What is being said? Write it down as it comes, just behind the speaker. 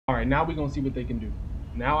All right, now we're gonna see what they can do.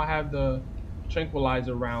 Now I have the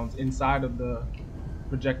tranquilizer rounds inside of the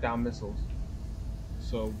projectile missiles.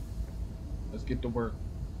 So let's get to work.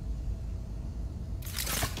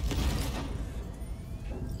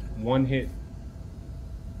 One hit.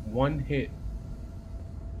 One hit.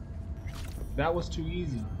 That was too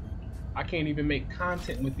easy. I can't even make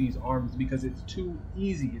content with these arms because it's too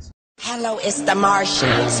easy. Hello, it's the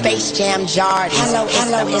Martian, Space Jam Jardins.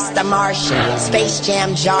 Hello, it's the Martian, Space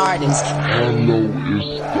Jam Jardins. Hello,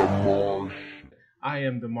 it's the Martian. I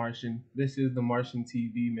am the Martian. This is the Martian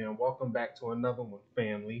TV, man. Welcome back to another one,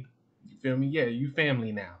 family. You feel me? Yeah, you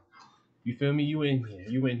family now. You feel me? You in here.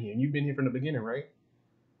 You in here. And you've been here from the beginning, right?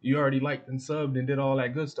 You already liked and subbed and did all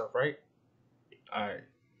that good stuff, right? All right.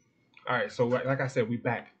 All right. So like I said, we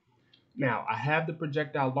back. Now, I have the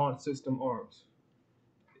projectile launch system arms.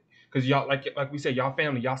 Cause y'all like we said, y'all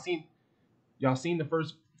family, y'all seen the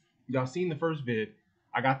first vid.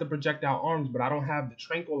 I got the projectile arms, but I don't have the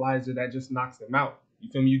tranquilizer that just knocks them out. You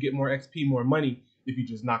feel me? You get more XP, more money if you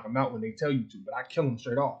just knock them out when they tell you to, but I kill them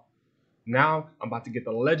straight off. Now I'm about to get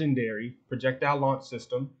the legendary projectile launch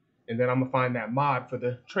system, and then I'm gonna find that mod for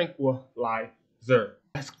the Tranquilizer.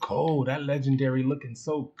 Let's go. That legendary looking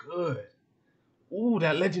so good. Ooh,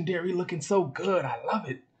 that legendary looking so good. I love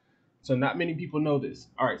it. So not many people know this.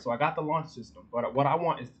 All right, so I got the launch system, but what I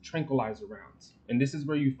want is the tranquilizer rounds. And this is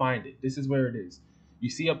where you find it. This is where it is. You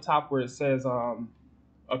see up top where it says,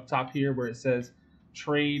 up top here where it says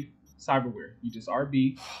trade cyberware. You just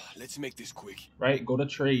RB. Let's make this quick. Right, go to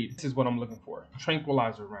trade. This is what I'm looking for.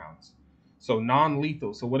 Tranquilizer rounds. So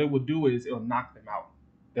non-lethal. So what it will do is it'll knock them out.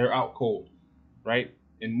 They're out cold, right?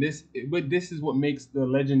 And this is what makes the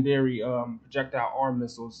legendary projectile arm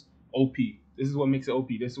missiles OP. This is what makes it OP.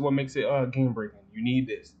 This is what makes it game breaking. You need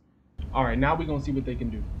this. All right, now we're gonna see what they can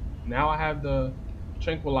do. Now I have the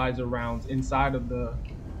tranquilizer rounds inside of the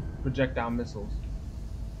projectile missiles.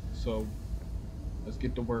 So let's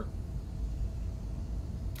get to work.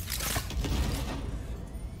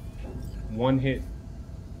 One hit.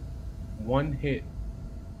 One hit.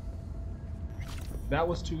 That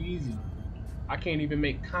was too easy. I can't even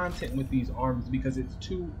make content with these arms because it's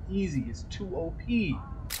too easy. It's too OP.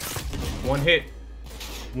 One hit.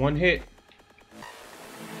 One hit.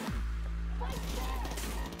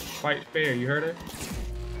 Fight fair, you heard it?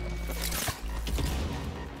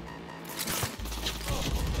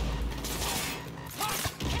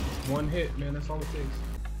 One hit, man, that's all it takes.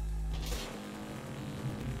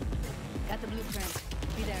 Got the blueprint.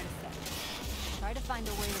 Be there in a sec. Try to find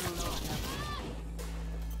a way to load it up.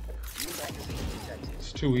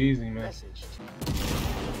 It's too easy, man.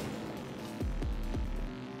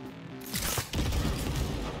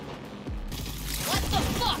 What the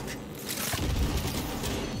fuck?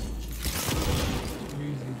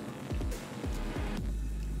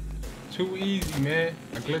 Too easy, man.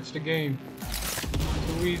 I glitched the game.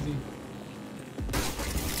 Too easy.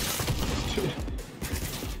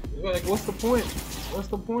 Like, what's the point? What's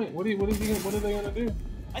the point? What are they gonna do?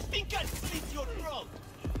 I think I'll slit your throat.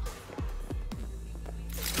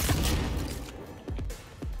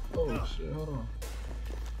 Oh shit, hold on.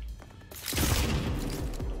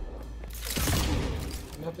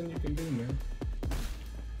 Nothing you can do, man.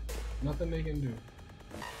 Nothing they can do.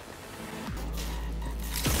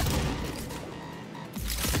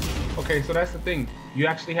 Okay, so that's the thing. You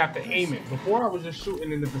actually have to aim it. Before I was just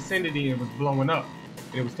shooting in the vicinity and it was blowing up.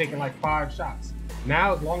 And it was taking like 5 shots.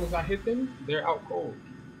 Now, as long as I hit them, they're out cold.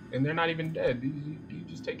 And they're not even dead. You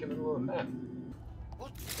just taking a little nap.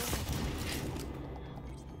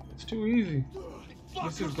 It's too easy.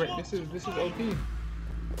 This is great. This is OP.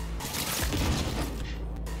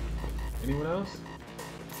 Anyone else?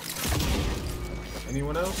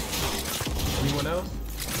 Anyone else? Anyone else?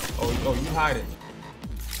 Oh, you hide it.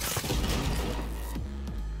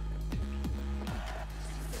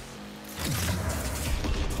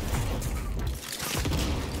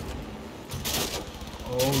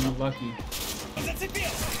 Oh, you lucky.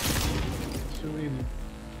 Too easy.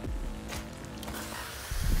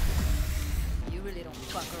 You really don't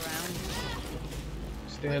fuck around.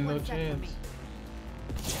 Stand no chance.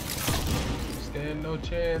 Stand no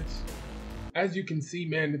chance. As you can see,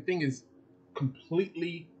 man, the thing is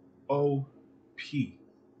completely OP.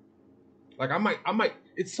 Like I might.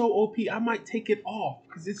 It's so OP. I might take it off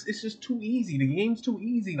because it's just too easy. The game's too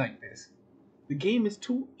easy like this. The game is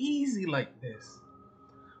too easy like this.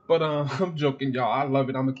 But I'm joking, y'all. I love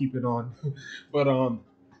it. I'm gonna keep it on. But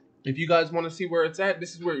if you guys want to see where it's at,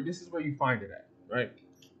 this is where you find it at, right?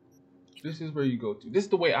 This is where you go to. This is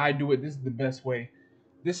the way I do it. This is the best way.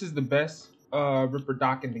 This is the best Ripper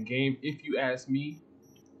dock in the game, if you ask me.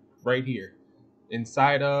 Right here.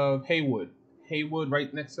 inside of Haywood. Haywood,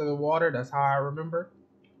 right next to the water. That's how I remember.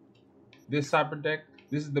 This cyber deck.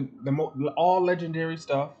 This is the all legendary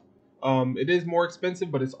stuff. It is more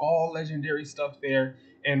expensive, but it's all legendary stuff there.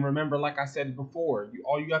 And remember, like I said before,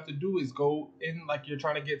 all you have to do is go in like you're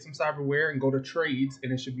trying to get some cyberware and go to trades,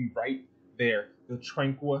 and it should be right there. The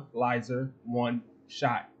Tranquilizer one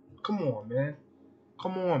shot. Come on, man.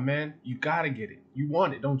 Come on, man. You gotta get it. You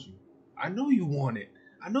want it, don't you? I know you want it.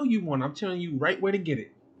 I know you want it. I'm telling you right where to get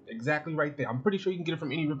it. Exactly right there. I'm pretty sure you can get it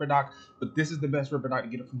from any Ripper Doc, but this is the best Ripper Doc to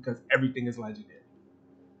get it from because everything is legendary.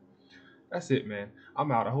 That's it, man.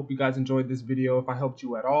 I'm out. I hope you guys enjoyed this video. If I helped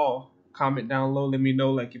you at all, comment down low. Let me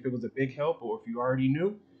know like if it was a big help or if you already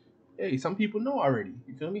knew. Hey, some people know already.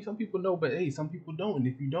 You feel me? Some people know, but hey, some people don't. And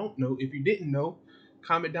if you don't know, if you didn't know,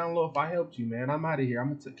 comment down low if I helped you, man. I'm out of here. I'm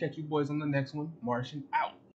going to catch you boys on the next one. Martian out.